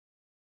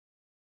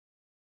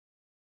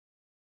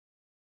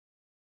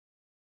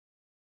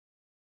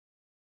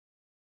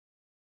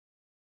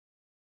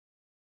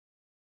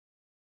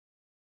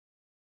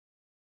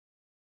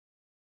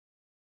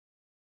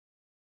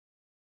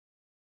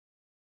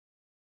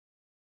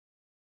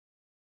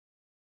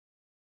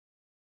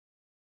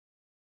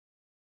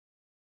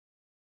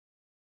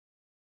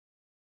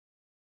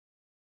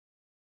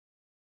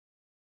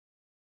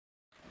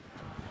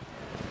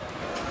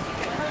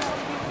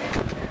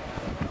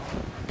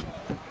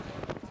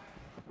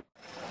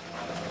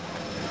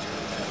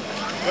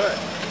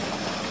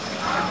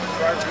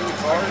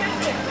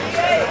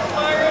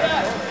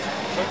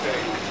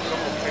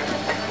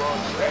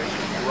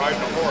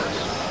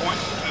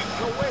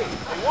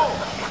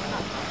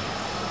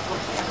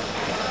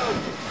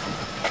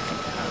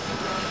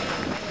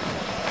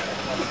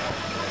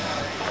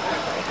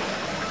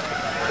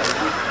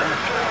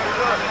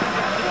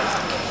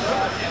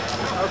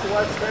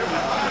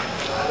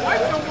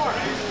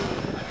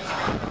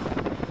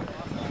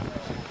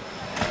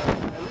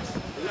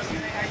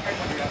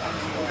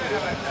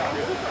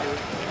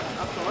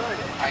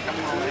like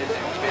I'm going in and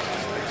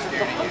basically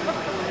staring at you.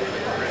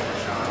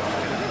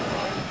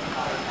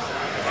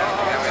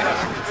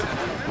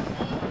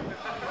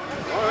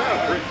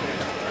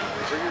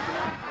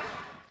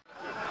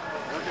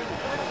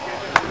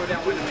 Go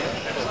down with me.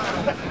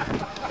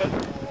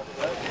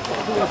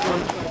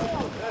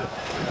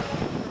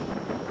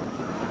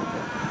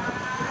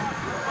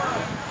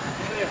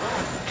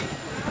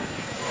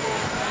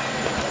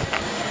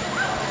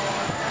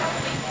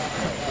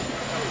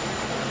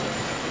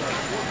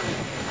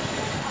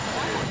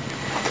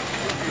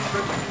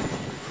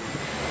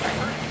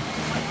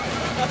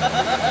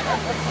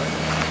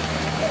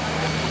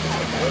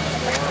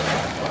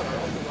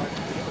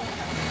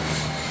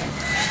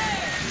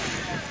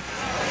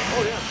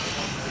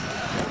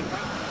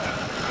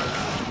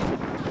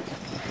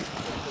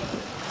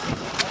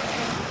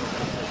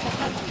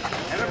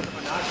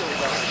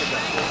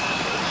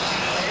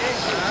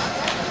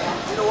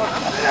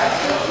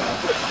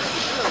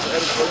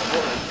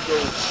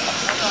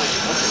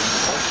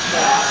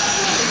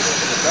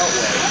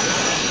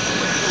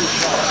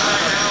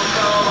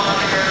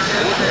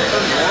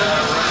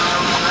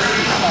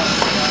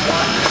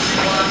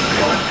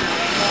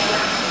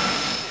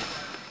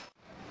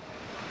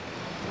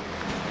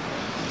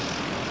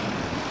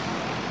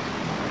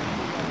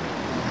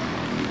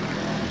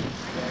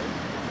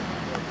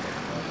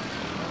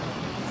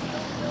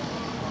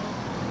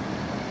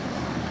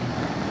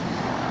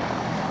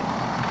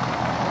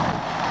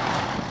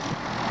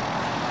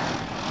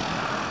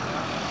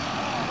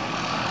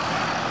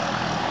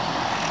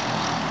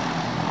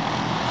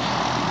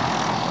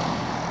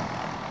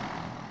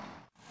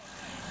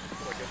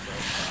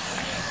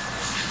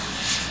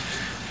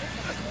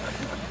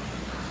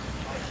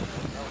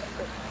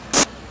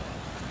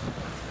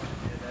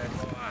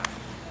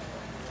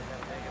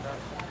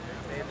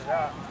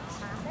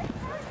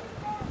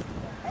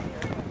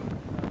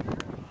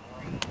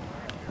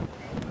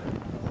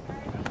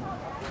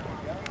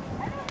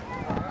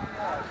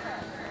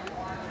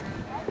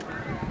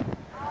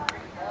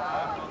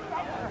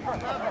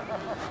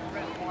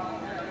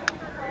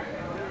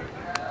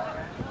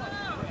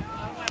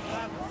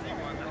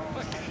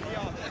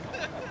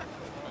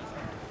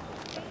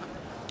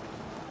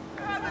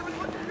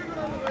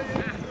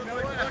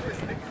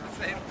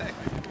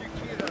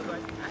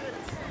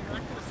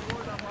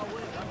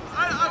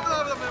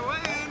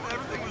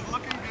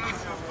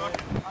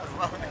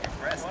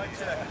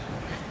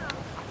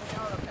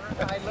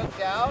 I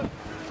looked out,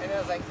 and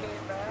as I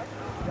came back,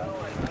 I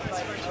was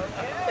like,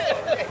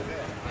 okay.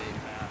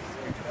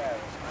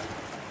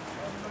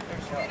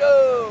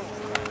 Speedo!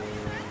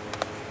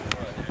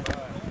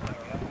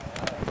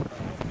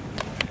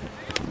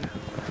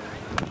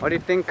 What do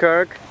you think,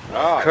 Kirk?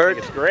 Oh, I Kurt,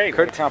 think it's great.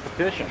 Kurt. Good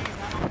competition.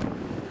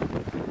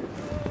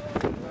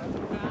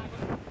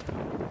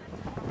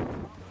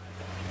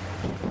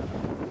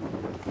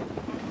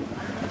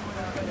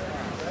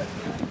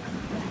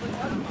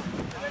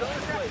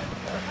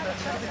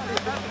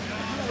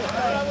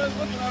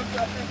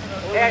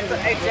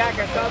 Hey, Jack,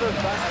 I saw those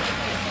buses.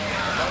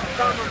 I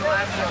saw them on the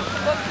last one.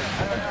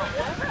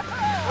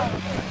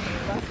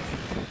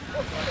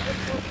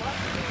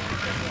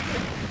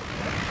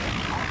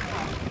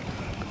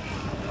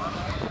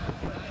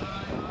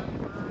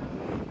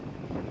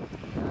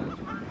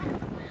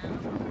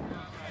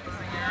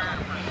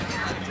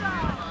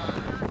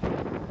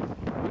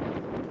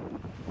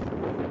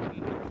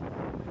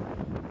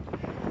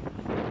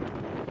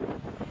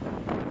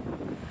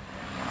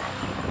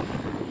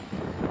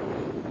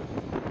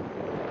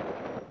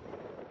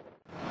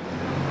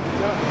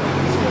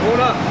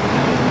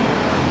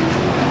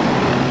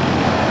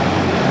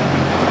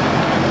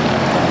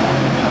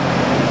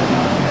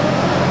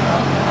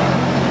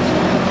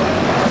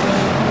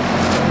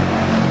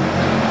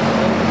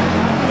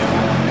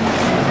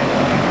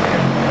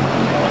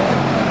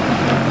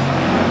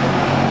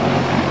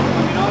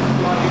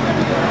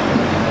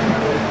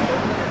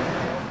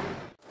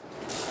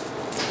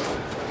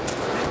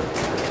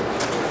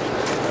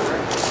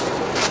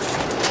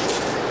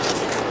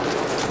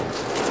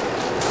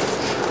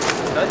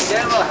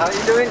 General, how are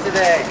you doing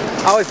today?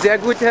 Oh, sehr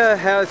gut,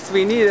 Herr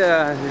Sweeney,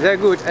 sehr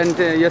gut. And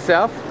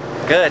yourself?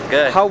 Good,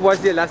 good. How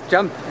was your last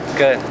jump?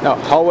 Good. No,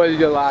 how was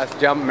your last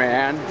jump,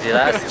 man? The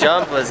last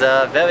jump was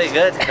very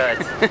good,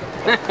 Kurt.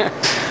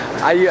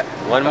 Are you?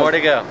 One more to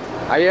go.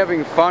 Are you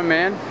having fun,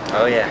 man?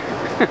 Oh yeah.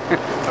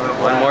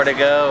 One more to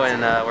go,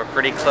 and we're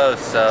pretty close,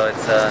 so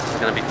it's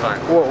gonna be fun.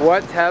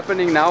 What's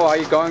happening now? Are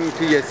you going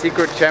to your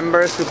secret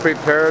chambers to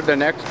prepare the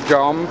next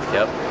jump?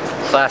 Yep.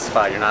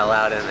 Classified. You're not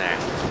allowed in there.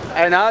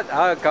 And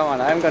oh, come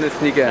on, I'm gonna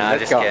sneak in. Nah,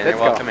 Let's just go. kidding. Let's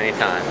You're go. welcome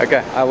anytime.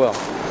 Okay, I will.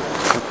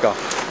 Let's go.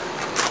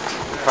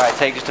 Probably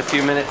take just a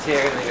few minutes here,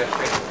 and then go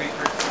straight to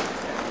creepers.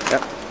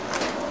 Yep.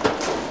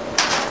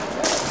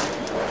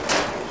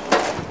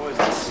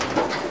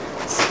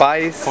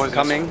 Spice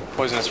coming.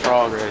 Poisonous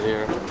frog right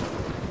here.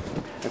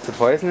 It's a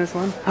poisonous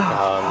one?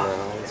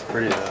 Oh no, it's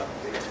pretty though.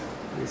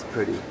 It's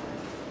pretty.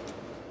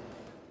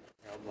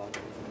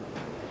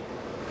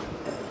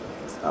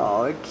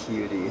 Oh, a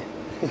cutie.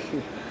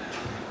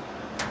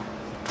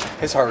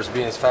 His heart was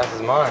beating as fast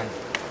as mine.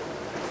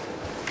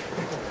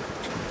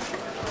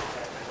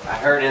 I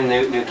heard in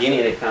New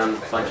Guinea they found a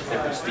bunch of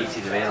different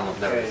species of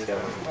animals never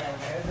discovered.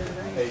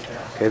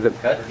 Okay, the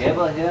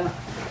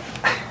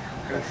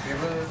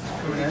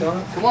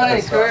Come on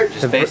in, Kurt.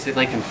 Just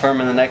basically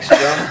confirming the next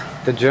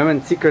jump. the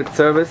German Secret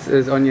Service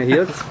is on your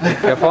heels.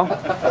 Careful.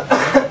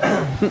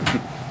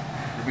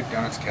 Big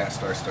Donuts cast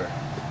star.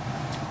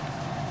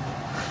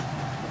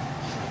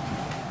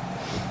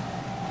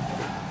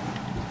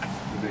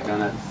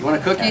 You want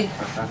a cookie?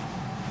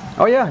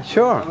 Oh yeah,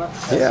 sure.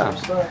 Yeah.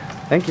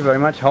 Thank you very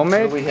much.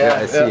 Homemade? We Yeah, I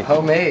have see.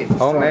 homemade.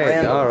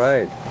 Homemade. All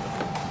right.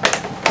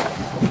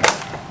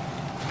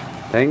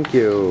 Thank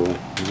you.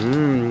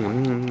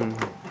 Mm.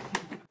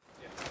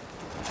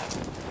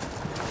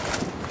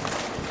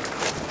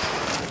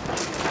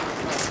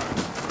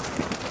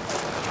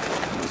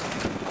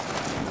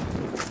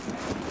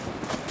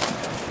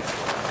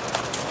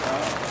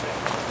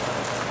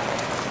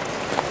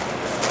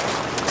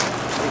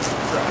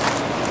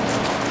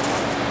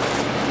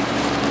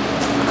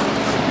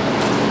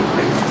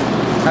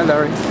 Hi,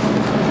 Larry.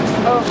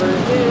 Over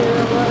here.